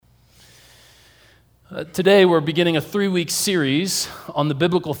Today we're beginning a 3-week series on the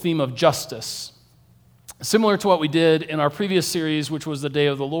biblical theme of justice. Similar to what we did in our previous series, which was the Day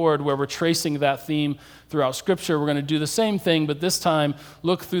of the Lord, where we're tracing that theme throughout Scripture, we're going to do the same thing, but this time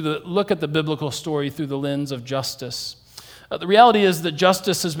look at the biblical story through the lens of justice. The reality is that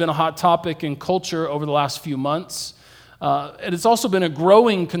justice has been a hot topic in culture over the last few months. And it's also been a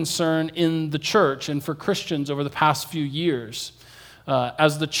growing concern in the church and for Christians over the past few years.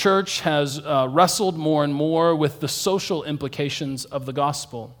 As the church has wrestled more and more with the social implications of the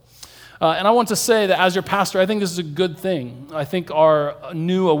gospel. And I want to say that as your pastor, I think this is a good thing. I think our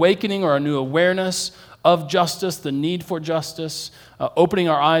new awakening or our new awareness of justice, the need for justice, opening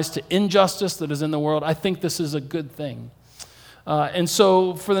our eyes to injustice that is in the world, I think this is a good thing. And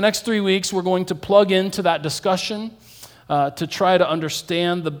so for the next 3 weeks, we're going to plug into that discussion to try to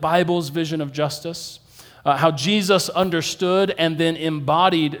understand the Bible's vision of justice. How Jesus understood and then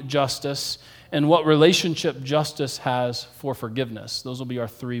embodied justice, and what relationship justice has for forgiveness. Those will be our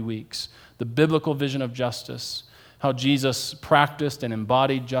 3 weeks. The biblical vision of justice, how Jesus practiced and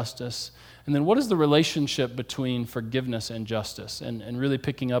embodied justice, and then what is the relationship between forgiveness and justice, and really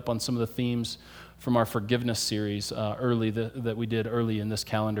picking up on some of the themes from our forgiveness series that we did early in this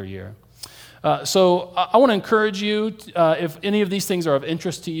calendar year. So I want to encourage you, if any of these things are of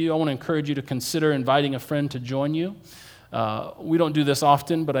interest to you, I want to encourage you to consider inviting a friend to join you. We don't do this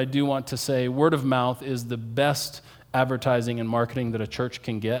often, but I do want to say word of mouth is the best advertising and marketing that a church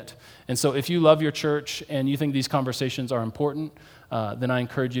can get. And so if you love your church and you think these conversations are important, then I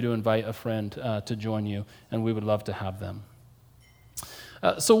encourage you to invite a friend to join you, and we would love to have them.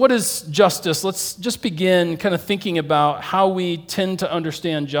 So what is justice? Let's just begin kind of thinking about how we tend to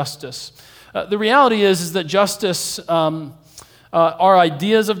understand justice. The reality is that justice, our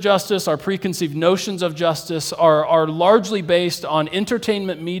ideas of justice, our preconceived notions of justice are largely based on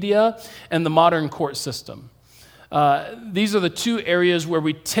entertainment media and the modern court system. These are the two areas where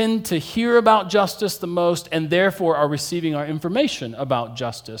we tend to hear about justice the most and therefore are receiving our information about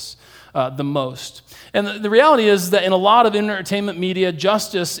justice the most. And the reality is that in a lot of entertainment media,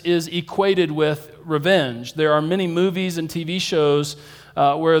 justice is equated with revenge. There are many movies and TV shows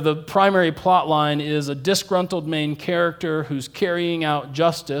where the primary plot line is a disgruntled main character who's carrying out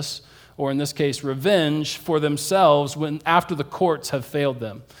justice, or in this case, revenge, for themselves after the courts have failed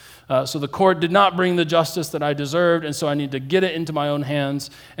them. So the court did not bring the justice that I deserved, and so I need to get it into my own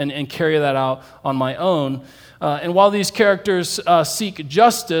hands and carry that out on my own. And while these characters seek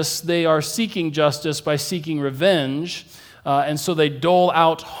justice, they are seeking justice by seeking revenge. And so they dole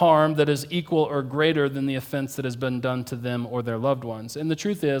out harm that is equal or greater than the offense that has been done to them or their loved ones. And the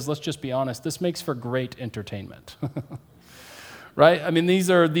truth is, let's just be honest, this makes for great entertainment. Right? I mean, these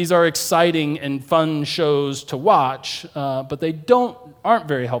are exciting and fun shows to watch, but they aren't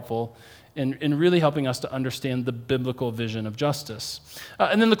very helpful in really helping us to understand the biblical vision of justice.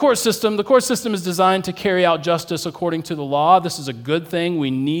 And then the court system is designed to carry out justice according to the law. This is a good thing.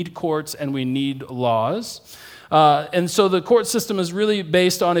 We need courts and we need laws. And so the court system is really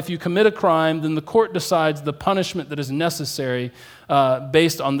based on if you commit a crime, then the court decides the punishment that is necessary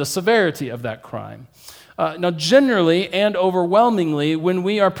based on the severity of that crime. Now, generally and overwhelmingly, when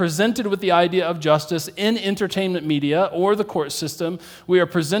we are presented with the idea of justice in entertainment media or the court system, we are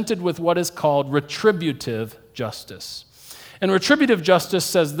presented with what is called retributive justice. And retributive justice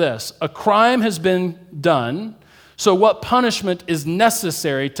says this: a crime has been done, so what punishment is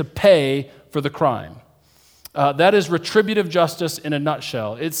necessary to pay for the crime? That is retributive justice in a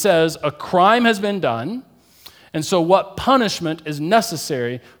nutshell. It says a crime has been done, and so what punishment is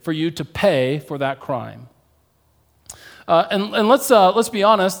necessary for you to pay for that crime? And let's be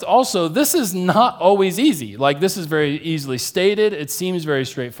honest, also, this is not always easy. Like, this is very easily stated. It seems very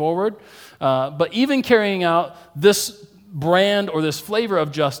straightforward. But even carrying out this brand or this flavor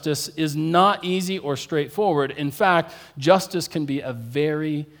of justice is not easy or straightforward. In fact, justice can be a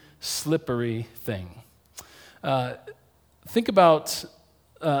very slippery thing. Think about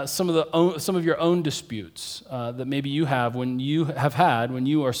some of your own disputes that maybe you have when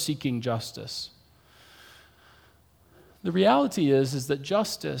you are seeking justice. The reality is that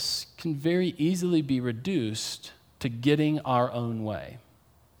justice can very easily be reduced to getting our own way.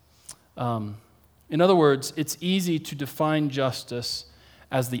 In other words, it's easy to define justice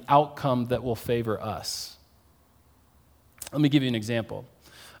as the outcome that will favor us. Let me give you an example.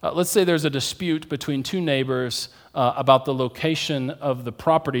 Let's say there's a dispute between two neighbors about the location of the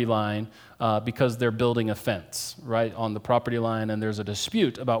property line because they're building a fence, right, on the property line, and there's a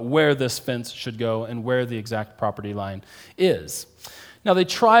dispute about where this fence should go and where the exact property line is. Now, they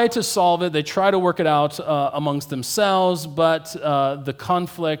try to solve it, they try to work it out amongst themselves, but the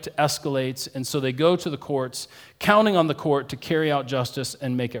conflict escalates, and so they go to the courts, counting on the court to carry out justice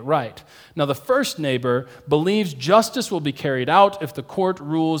and make it right. Now, the first neighbor believes justice will be carried out if the court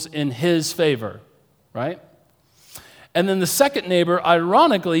rules in his favor, right? And then the second neighbor,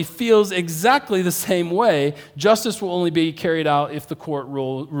 ironically, feels exactly the same way. Justice will only be carried out if the court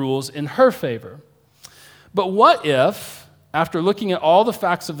rules in her favor. But what if, after looking at all the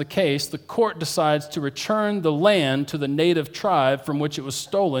facts of the case, the court decides to return the land to the native tribe from which it was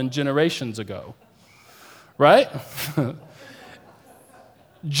stolen generations ago? Right?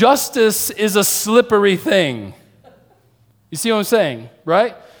 Justice is a slippery thing. You see what I'm saying,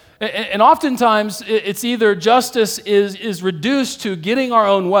 right? And oftentimes, it's either justice is reduced to getting our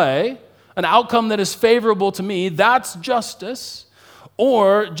own way, an outcome that is favorable to me, that's justice,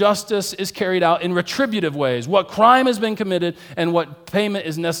 or justice is carried out in retributive ways. What crime has been committed and what payment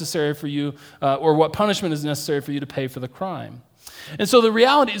is necessary for you, or what punishment is necessary for you to pay for the crime. And so the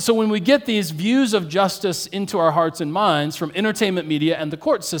reality, so when we get these views of justice into our hearts and minds from entertainment media and the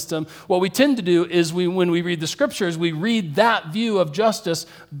court system, what we tend to do is when we read the scriptures, we read that view of justice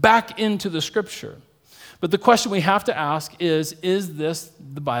back into the scripture. But the question we have to ask is this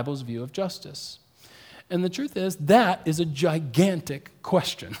the Bible's view of justice? And the truth is, that is a gigantic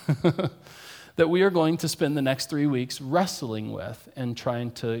question that we are going to spend the next 3 weeks wrestling with and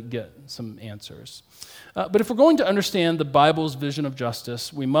trying to get some answers. But if we're going to understand the Bible's vision of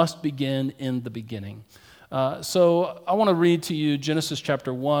justice, we must begin in the beginning. So I want to read to you Genesis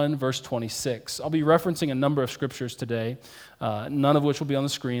chapter 1, verse 26. I'll be referencing a number of scriptures today, none of which will be on the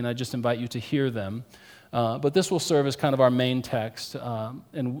screen. I just invite you to hear them. But this will serve as kind of our main text,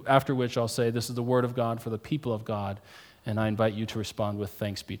 and after which I'll say this is the word of God for the people of God, and I invite you to respond with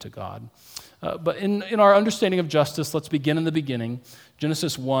thanks be to God. But in our understanding of justice, let's begin in the beginning.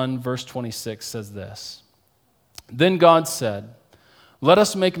 Genesis 1, verse 26 says this. Then God said, "Let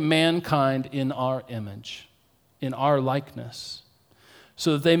us make mankind in our image, in our likeness,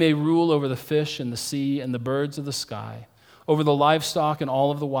 so that they may rule over the fish in the sea and the birds of the sky, over the livestock and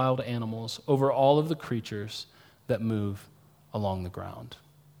all of the wild animals, over all of the creatures that move along the ground."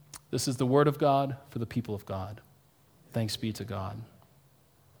 This is the word of God for the people of God. Thanks be to God.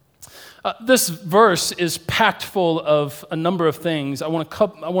 This verse is packed full of a number of things. I want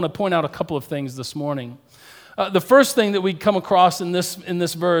to point out a couple of things this morning. The first thing that we come across in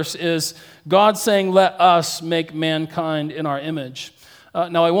this verse is God saying, "Let us make mankind in our image."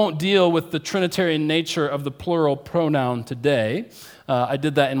 Now, I won't deal with the Trinitarian nature of the plural pronoun today. I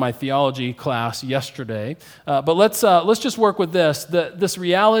did that in my theology class yesterday. But let's just work with this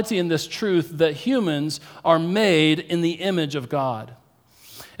reality and this truth that humans are made in the image of God.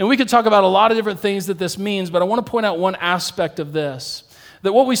 And we could talk about a lot of different things that this means, but I want to point out one aspect of this.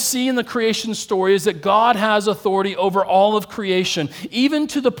 That what we see in the creation story is that God has authority over all of creation, even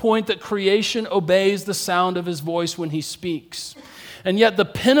to the point that creation obeys the sound of his voice when he speaks. And yet the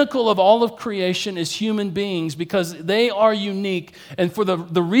pinnacle of all of creation is human beings because they are unique. And for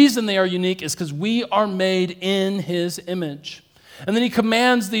the reason they are unique is because we are made in his image. And then he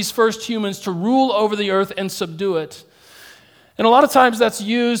commands these first humans to rule over the earth and subdue it. And a lot of times that's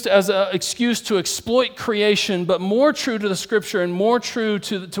used as an excuse to exploit creation, but more true to the scripture and more true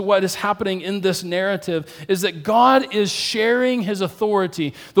to what is happening in this narrative is that God is sharing his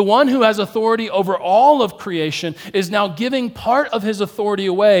authority. The one who has authority over all of creation is now giving part of his authority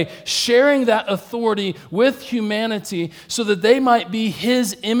away, sharing that authority with humanity so that they might be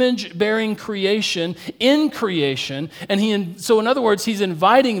his image-bearing creation in creation. And so in other words, he's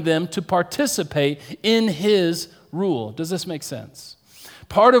inviting them to participate in his rule. Does this make sense?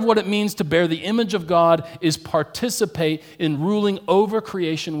 Part of what it means to bear the image of God is participate in ruling over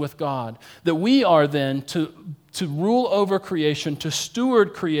creation with God. That we are then to rule over creation, to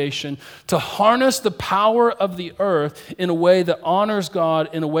steward creation, to harness the power of the earth in a way that honors God,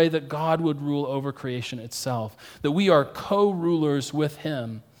 in a way that God would rule over creation itself. That we are co-rulers with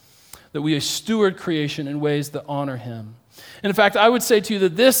him. That we steward creation in ways that honor him. And in fact, I would say to you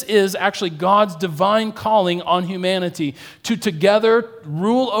that this is actually God's divine calling on humanity to together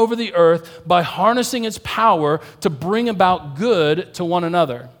rule over the earth by harnessing its power to bring about good to one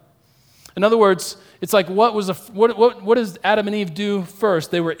another. In other words, it's like what does Adam and Eve do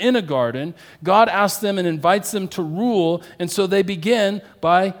first? They were in a garden. God asks them and invites them to rule, and so they begin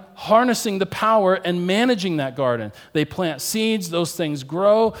by harnessing the power and managing that garden. They plant seeds, those things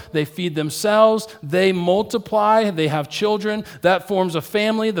grow, they feed themselves, they multiply, they have children, that forms a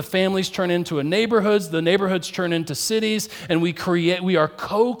family, the families turn into neighborhoods, the neighborhoods turn into cities, and we are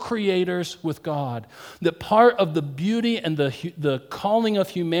co-creators with God. That part of the beauty and the calling of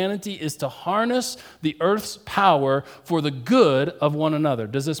humanity is to harness the earth's power for the good of one another.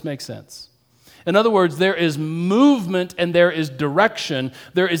 Does this make sense? In other words, there is movement and there is direction.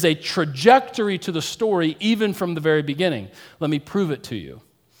 There is a trajectory to the story even from the very beginning. Let me prove it to you.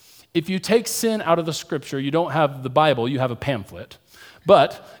 If you take sin out of the scripture, you don't have the Bible, you have a pamphlet.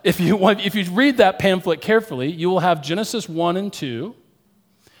 But if you read that pamphlet carefully, you will have Genesis 1 and 2.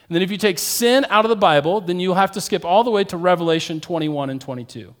 And then if you take sin out of the Bible, then you'll have to skip all the way to Revelation 21 and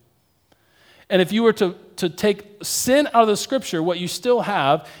 22. And if you were to take sin out of the scripture, what you still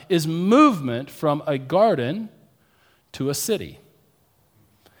have is movement from a garden to a city.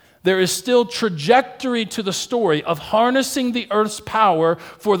 There is still trajectory to the story of harnessing the earth's power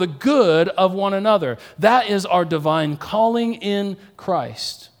for the good of one another. That is our divine calling in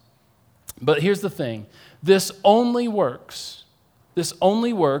Christ. But here's the thing. This only works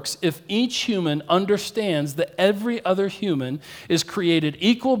if each human understands that every other human is created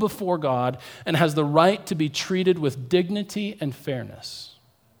equal before God and has the right to be treated with dignity and fairness.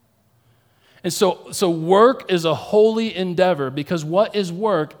 And so work is a holy endeavor, because what is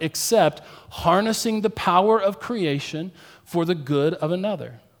work except harnessing the power of creation for the good of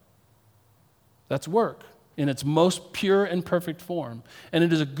another? That's work in its most pure and perfect form. And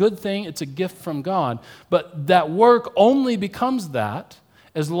it is a good thing, it's a gift from God. But that work only becomes that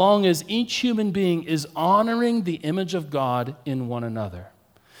as long as each human being is honoring the image of God in one another.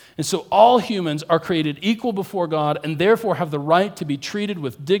 And so all humans are created equal before God and therefore have the right to be treated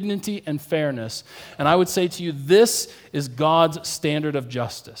with dignity and fairness. And I would say to you, this is God's standard of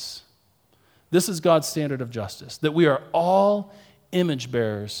justice. This is God's standard of justice, that we are all image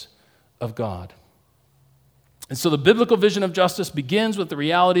bearers of God. And so the biblical vision of justice begins with the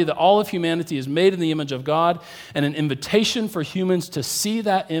reality that all of humanity is made in the image of God, and an invitation for humans to see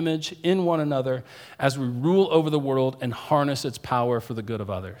that image in one another as we rule over the world and harness its power for the good of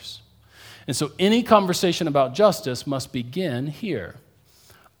others. And so any conversation about justice must begin here.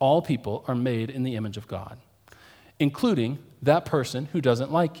 All people are made in the image of God, including that person who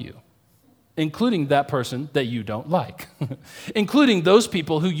doesn't like you, including that person that you don't like, including those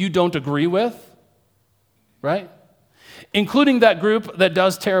people who you don't agree with, right? Including that group that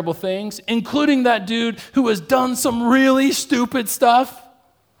does terrible things, including that dude who has done some really stupid stuff.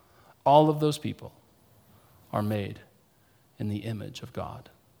 All of those people are made in the image of God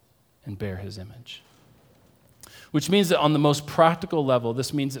and bear his image. Which means that on the most practical level,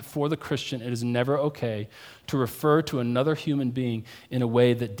 this means that for the Christian, it is never okay to refer to another human being in a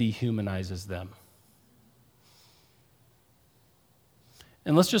way that dehumanizes them.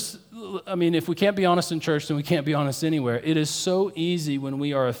 And if we can't be honest in church, then we can't be honest anywhere. It is so easy when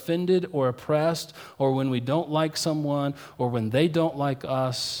we are offended or oppressed, or when we don't like someone, or when they don't like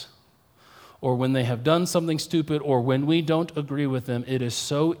us, or when they have done something stupid, or when we don't agree with them, it is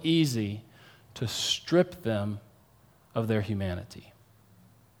so easy to strip them of their humanity.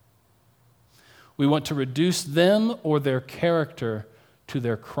 We want to reduce them or their character to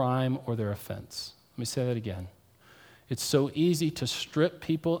their crime or their offense. Let me say that again. It's so easy to strip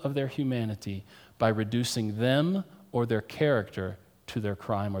people of their humanity by reducing them or their character to their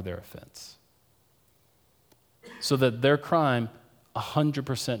crime or their offense, so that their crime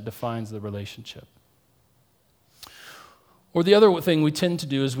 100% defines the relationship. Or the other thing we tend to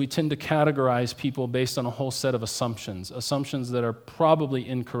do is we tend to categorize people based on a whole set of assumptions that are probably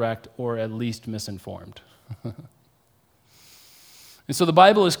incorrect or at least misinformed. And so the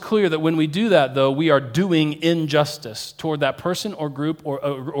Bible is clear that when we do that, though, we are doing injustice toward that person or group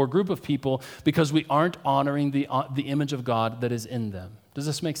or group of people, because we aren't honoring the image of God that is in them. Does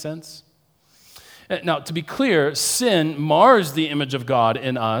this make sense? Now, to be clear, sin mars the image of God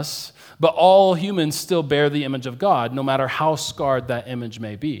in us, but all humans still bear the image of God, no matter how scarred that image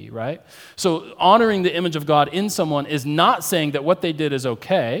may be, right? So honoring the image of God in someone is not saying that what they did is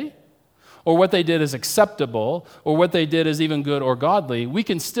okay, or what they did is acceptable, or what they did is even good or godly. We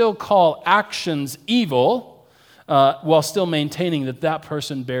can still call actions evil while still maintaining that that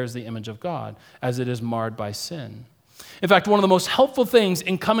person bears the image of God, as it is marred by sin. In fact, one of the most helpful things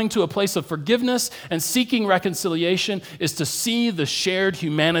in coming to a place of forgiveness and seeking reconciliation is to see the shared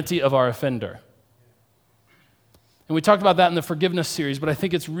humanity of our offender. And we talked about that in the forgiveness series, but I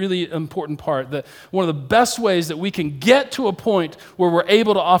think it's really an important part that one of the best ways that we can get to a point where we're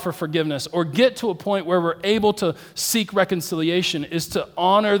able to offer forgiveness or get to a point where we're able to seek reconciliation is to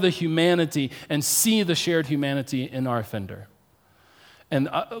honor the humanity and see the shared humanity in our offender. And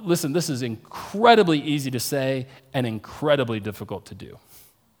listen, this is incredibly easy to say and incredibly difficult to do.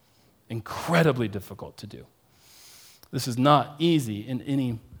 Incredibly difficult to do. This is not easy in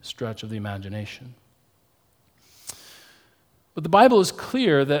any stretch of the imagination. But the Bible is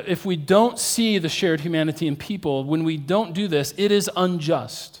clear that if we don't see the shared humanity in people, when we don't do this, it is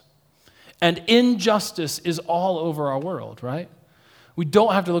unjust. And injustice is all over our world, right? We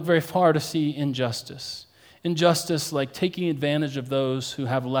don't have to look very far to see injustice. Injustice like taking advantage of those who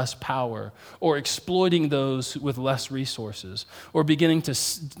have less power, or exploiting those with less resources, or beginning to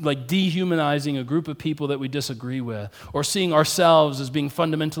like dehumanizing a group of people that we disagree with, or seeing ourselves as being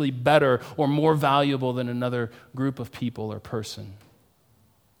fundamentally better or more valuable than another group of people or person.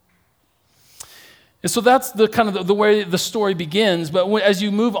 And so that's the kind of the way the story begins. But as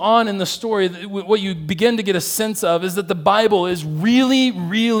you move on in the story, what you begin to get a sense of is that the Bible is really,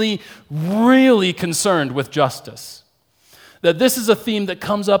 really, really concerned with justice. That this is a theme that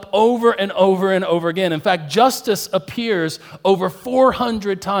comes up over and over and over again. In fact, justice appears over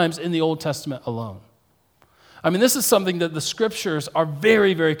 400 times in the Old Testament alone. I mean, this is something that the scriptures are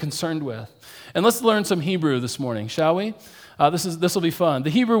very, very concerned with. And let's learn some Hebrew this morning, shall we? This will be fun.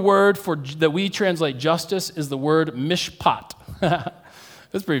 The Hebrew word that we translate justice is the word mishpat.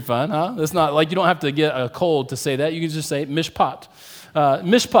 That's pretty fun, huh? It's not like you don't have to get a cold to say that. You can just say mishpat.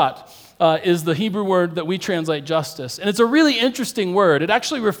 Mishpat is the Hebrew word that we translate justice. And it's a really interesting word. It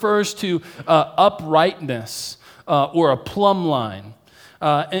actually refers to uprightness or a plumb line.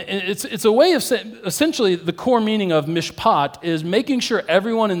 It's a way of saying, essentially, the core meaning of mishpat is making sure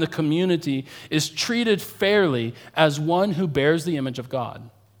everyone in the community is treated fairly as one who bears the image of God.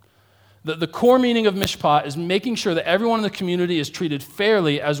 The core meaning of mishpat is making sure that everyone in the community is treated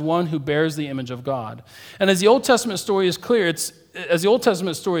fairly as one who bears the image of God. And as the Old Testament story is clear, as the Old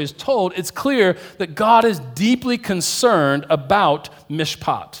Testament story is told, it's clear that God is deeply concerned about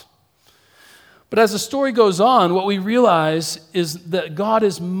mishpat. But as the story goes on, what we realize is that God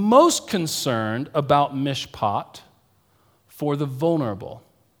is most concerned about mishpat for the vulnerable.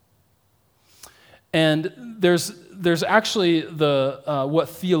 And there's actually what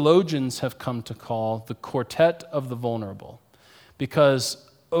theologians have come to call the quartet of the vulnerable. Because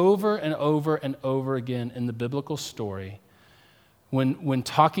over and over and over again in the biblical story, when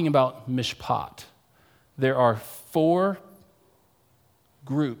talking about mishpat, there are four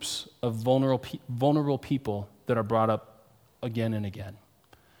groups of vulnerable people that are brought up again and again.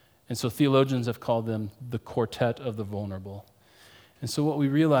 And so theologians have called them the quartet of the vulnerable. And so what we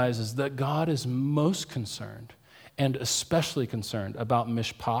realize is that God is most concerned, and especially concerned, about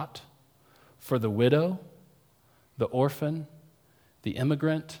mishpat for the widow, the orphan, the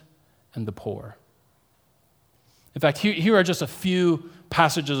immigrant, and the poor. In fact, here are just a few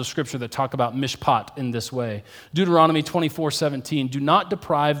passages of Scripture that talk about mishpat in this way. Deuteronomy 24:17, do not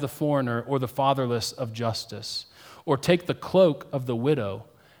deprive the foreigner or the fatherless of justice, or take the cloak of the widow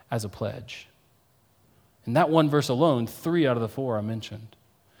as a pledge. In that one verse alone, 3 out of the 4 are mentioned.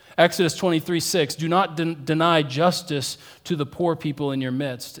 Exodus 23:6, do not deny justice to the poor people in your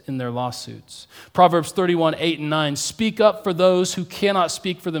midst in their lawsuits. Proverbs 31:8 and 9, speak up for those who cannot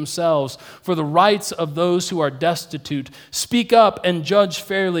speak for themselves, for the rights of those who are destitute. Speak up and judge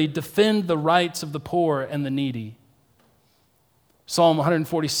fairly, defend the rights of the poor and the needy. Psalm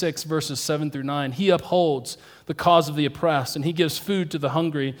 146, verses 7 through 9, he upholds the cause of the oppressed, and he gives food to the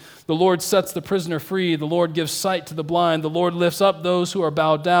hungry. The Lord sets the prisoner free. The Lord gives sight to the blind. The Lord lifts up those who are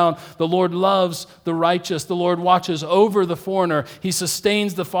bowed down. The Lord loves the righteous. The Lord watches over the foreigner. He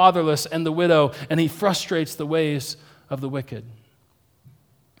sustains the fatherless and the widow, and he frustrates the ways of the wicked.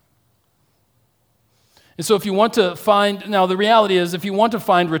 And so if you want to find, now the reality is, if you want to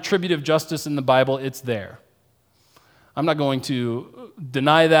find retributive justice in the Bible, it's there. I'm not going to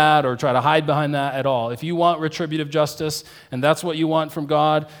deny that or try to hide behind that at all. If you want retributive justice and that's what you want from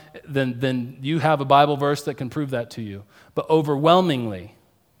God, then you have a Bible verse that can prove that to you. But overwhelmingly,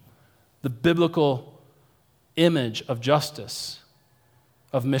 the biblical image of justice,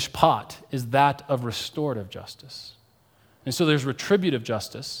 of mishpat, is that of restorative justice. And so there's retributive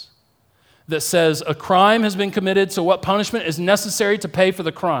justice that says a crime has been committed, so what punishment is necessary to pay for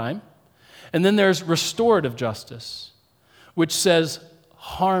the crime? And then there's restorative justice, which says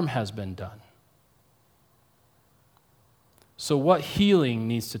harm has been done. So what healing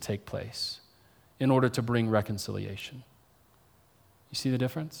needs to take place in order to bring reconciliation? You see the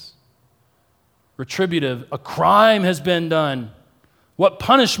difference? Retributive, a crime has been done. What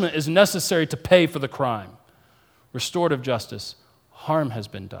punishment is necessary to pay for the crime? Restorative justice, harm has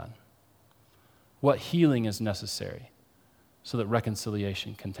been done. What healing is necessary so that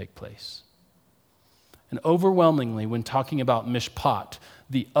reconciliation can take place? And overwhelmingly, when talking about mishpat,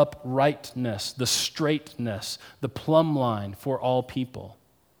 the uprightness, the straightness, the plumb line for all people,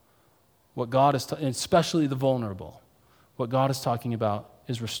 what God is, especially the vulnerable, what God is talking about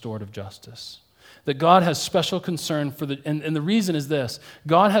is restorative justice. That God has special concern for and the reason is this: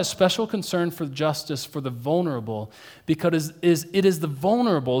 God has special concern for justice for the vulnerable because it is the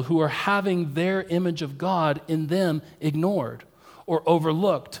vulnerable who are having their image of God in them ignored or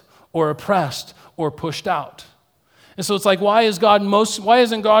overlooked or oppressed or pushed out. And so it's like, why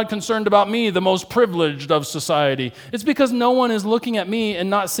isn't God concerned about me, the most privileged of society? It's because no one is looking at me and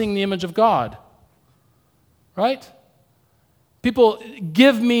not seeing the image of God. Right? People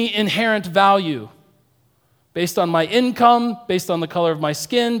give me inherent value based on my income, based on the color of my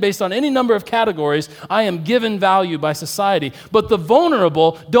skin, based on any number of categories. I am given value by society. But the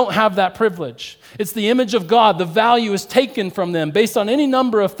vulnerable don't have that privilege. It's the image of God. The value is taken from them based on any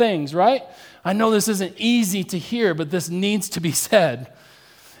number of things, right? I know this isn't easy to hear, but this needs to be said.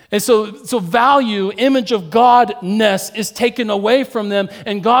 And so value, image of Godness is taken away from them,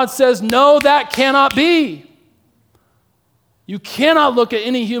 and God says, no, that cannot be. You cannot look at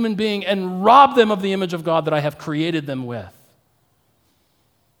any human being and rob them of the image of God that I have created them with.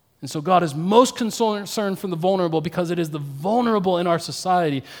 And so God is most concerned for the vulnerable because it is the vulnerable in our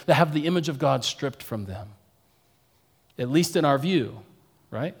society that have the image of God stripped from them. At least in our view,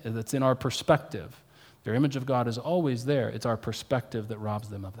 right? That's in our perspective. Their image of God is always there. It's our perspective that robs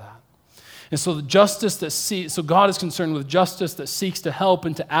them of that. And so God is concerned with justice that seeks to help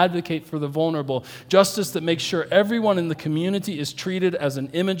and to advocate for the vulnerable, justice that makes sure everyone in the community is treated as an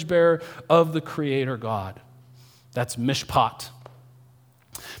image bearer of the Creator God. That's mishpat.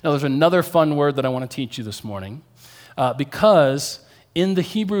 Now there's another fun word that I want to teach you this morning, because in the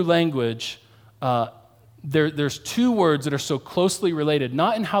Hebrew language, there's two words that are so closely related,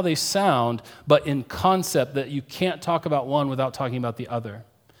 not in how they sound, but in concept, that you can't talk about one without talking about the other.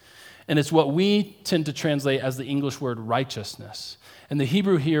 And it's what we tend to translate as the English word righteousness. And the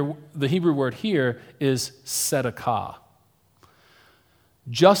Hebrew word here is tzedakah.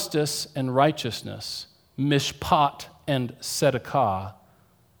 Justice and righteousness, mishpat and tzedakah,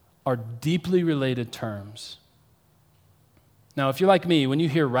 are deeply related terms. Now, if you're like me, when you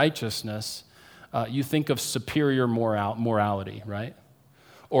hear righteousness, you think of superior morality, right?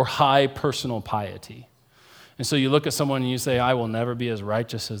 Or high personal piety. And so you look at someone and you say, I will never be as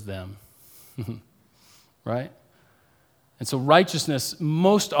righteous as them. Right? And so righteousness,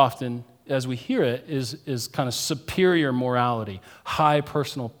 most often, as we hear it, is kind of superior morality, high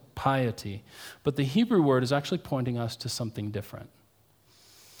personal piety. But the Hebrew word is actually pointing us to something different.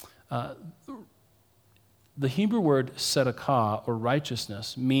 The Hebrew word tzedakah, or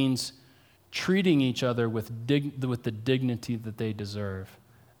righteousness, means treating each other with the dignity that they deserve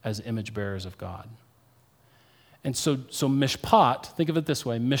as image bearers of God. And so mishpat, think of it this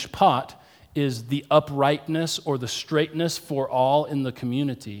way, mishpat is the uprightness or the straightness for all in the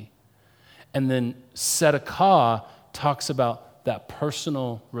community. And then tzedakah talks about that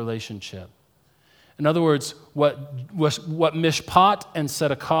personal relationship. In other words, what mishpat and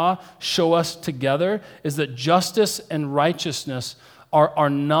tzedakah show us together is that justice and righteousness are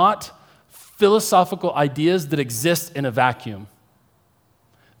not philosophical ideas that exist in a vacuum.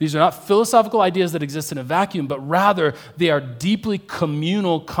 These are not philosophical ideas that exist in a vacuum, but rather they are deeply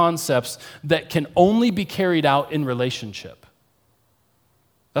communal concepts that can only be carried out in relationship.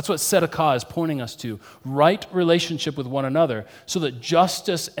 That's what tzedakah is pointing us to, right relationship with one another, so that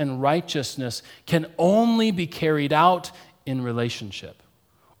justice and righteousness can only be carried out in relationship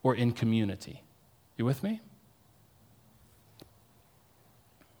or in community. You with me?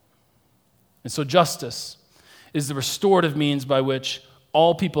 And so justice is the restorative means by which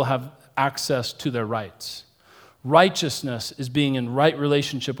all people have access to their rights. Righteousness is being in right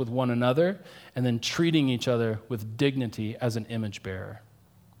relationship with one another and then treating each other with dignity as an image bearer.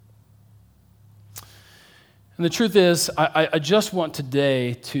 And the truth is, I just want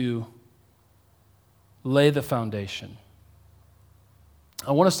today to lay the foundation.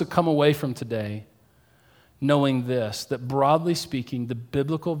 I want us to come away from today knowing this, that broadly speaking, the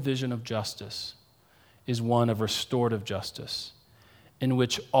biblical vision of justice is one of restorative justice, in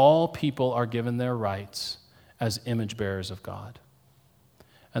which all people are given their rights as image bearers of God.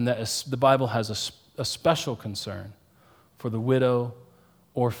 And that the Bible has a special concern for the widow,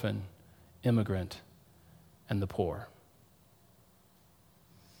 orphan, immigrant, and the poor.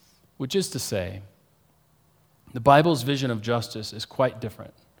 which is to say, the Bible's vision of justice is quite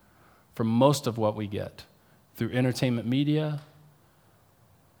different from most of what we get through entertainment media,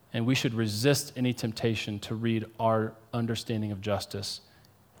 and we should resist any temptation to read our understanding of justice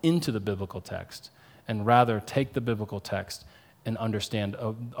into the biblical text, and rather take the biblical text and understand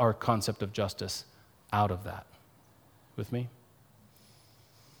our concept of justice out of that. With me?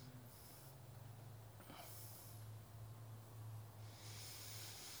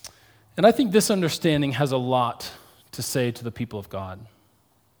 And I think this understanding has a lot to say to the people of God.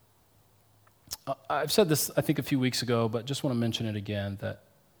 I've said this, I think, a few weeks ago, but just want to mention it again, that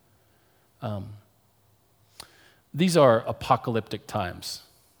these are apocalyptic times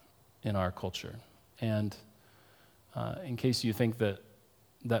in our culture. And in case you think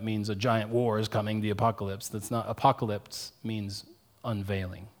that means a giant war is coming, the apocalypse, that's not. Apocalypse means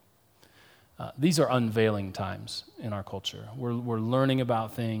unveiling. These are unveiling times in our culture. We're learning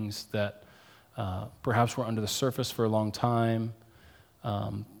about things that perhaps were under the surface for a long time,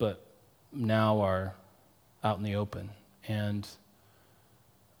 but now are out in the open. And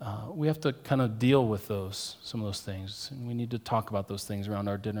we have to kind of deal with some of those things. And we need to talk about those things around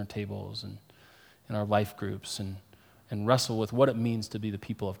our dinner tables and in our life groups and wrestle with what it means to be the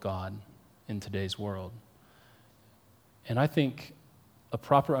people of God in today's world. And I think a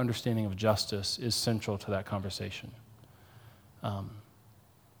proper understanding of justice is central to that conversation. An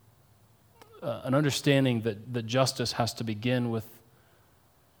understanding that justice has to begin with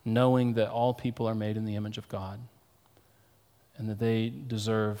knowing that all people are made in the image of God and that they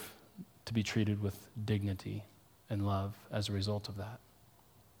deserve to be treated with dignity and love as a result of that.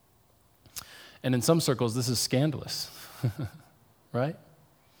 And in some circles, this is scandalous, right?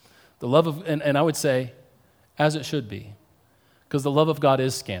 The love of, and I would say, as it should be, because the love of God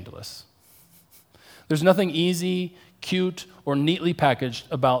is scandalous. There's nothing easy, cute, or neatly packaged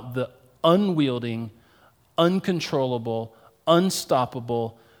about the unwielding, uncontrollable,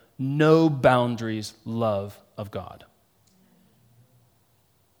 unstoppable, no boundaries love of God.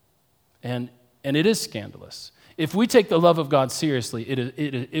 And it is scandalous. If we take the love of God seriously,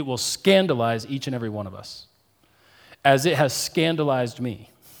 it will scandalize each and every one of us, as it has scandalized me.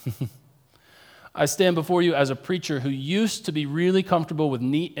 I stand before you as a preacher who used to be really comfortable with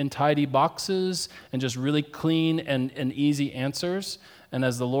neat and tidy boxes and just really clean and easy answers. And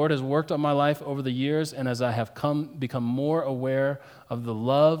as the Lord has worked on my life over the years, and as I have become more aware of the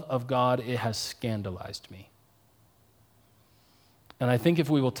love of God, it has scandalized me. And I think if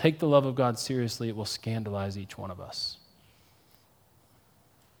we will take the love of God seriously, it will scandalize each one of us.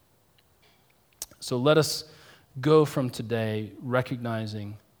 So let us go from today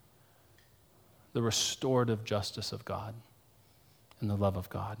recognizing the restorative justice of God and the love of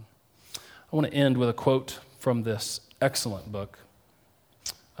God. I want to end with a quote from this excellent book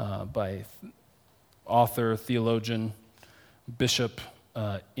by author, theologian, Bishop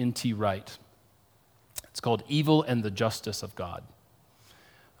N.T. Wright. It's called Evil and the Justice of God.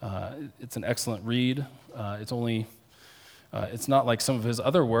 It's an excellent read. It's not like some of his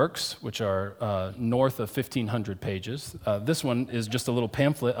other works, which are north of 1,500 pages. This one is just a little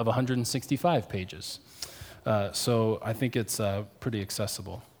pamphlet of 165 pages. So I think it's pretty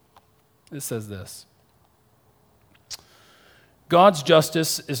accessible. It says this: God's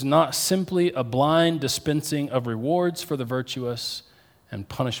justice is not simply a blind dispensing of rewards for the virtuous and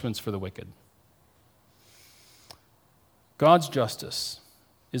punishments for the wicked. God's justice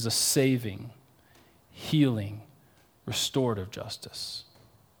is a saving, healing, restorative justice.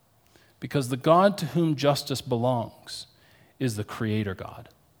 Because the God to whom justice belongs is the Creator God,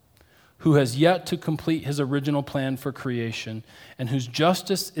 who has yet to complete his original plan for creation, and whose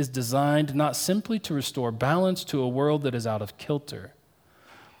justice is designed not simply to restore balance to a world that is out of kilter,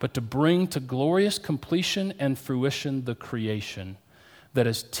 but to bring to glorious completion and fruition the creation that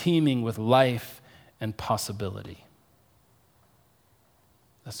is teeming with life and possibility.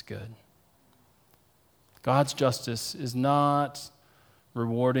 That's good. God's justice is not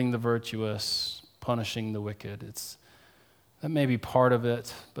rewarding the virtuous, punishing the wicked. That may be part of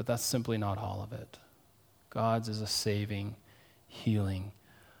it, but that's simply not all of it. God's is a saving, healing,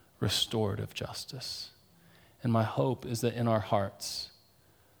 restorative justice. And my hope is that in our hearts,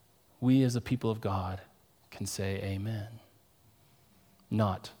 we as a people of God can say amen.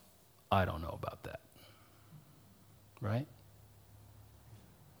 Not, I don't know about that. Right?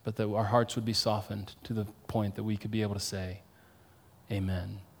 But that our hearts would be softened to the point that we could be able to say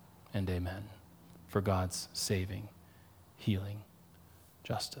amen and amen for God's saving, healing,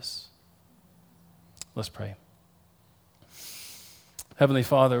 justice. Let's pray. Heavenly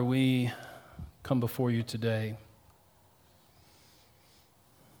Father, we come before you today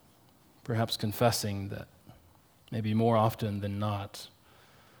perhaps confessing that maybe more often than not,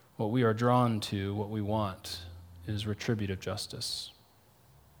 what we are drawn to, what we want, is retributive justice.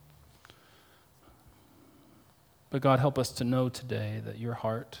 But God, help us to know today that your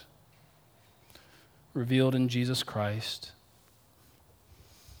heart, revealed in Jesus Christ,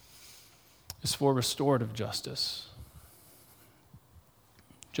 is for restorative justice.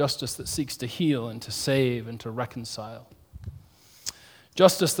 Justice that seeks to heal and to save and to reconcile.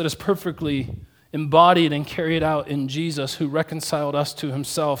 Justice that is perfectly embodied and carried out in Jesus, who reconciled us to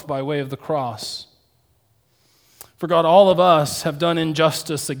himself by way of the cross. For God, all of us have done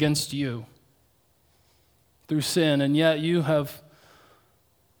injustice against you through sin, and yet you have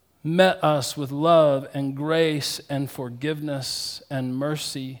met us with love and grace and forgiveness and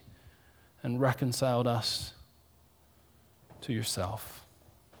mercy and reconciled us to yourself.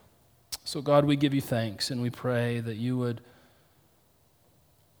 So God, we give you thanks, and we pray that you would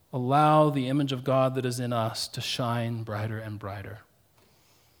allow the image of God that is in us to shine brighter and brighter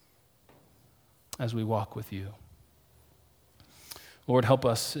as we walk with you. Lord, help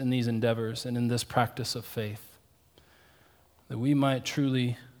us in these endeavors and in this practice of faith, that we might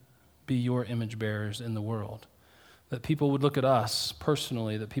truly be your image bearers in the world, that people would look at us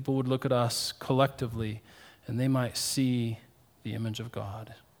personally, that people would look at us collectively, and they might see the image of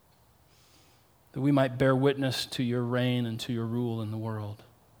God, that we might bear witness to your reign and to your rule in the world.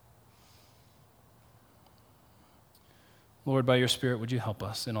 Lord, by your Spirit, would you help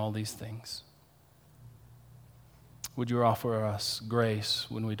us in all these things? Would you offer us grace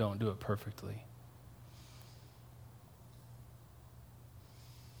when we don't do it perfectly?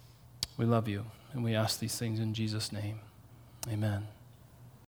 We love you, and we ask these things in Jesus' name. Amen.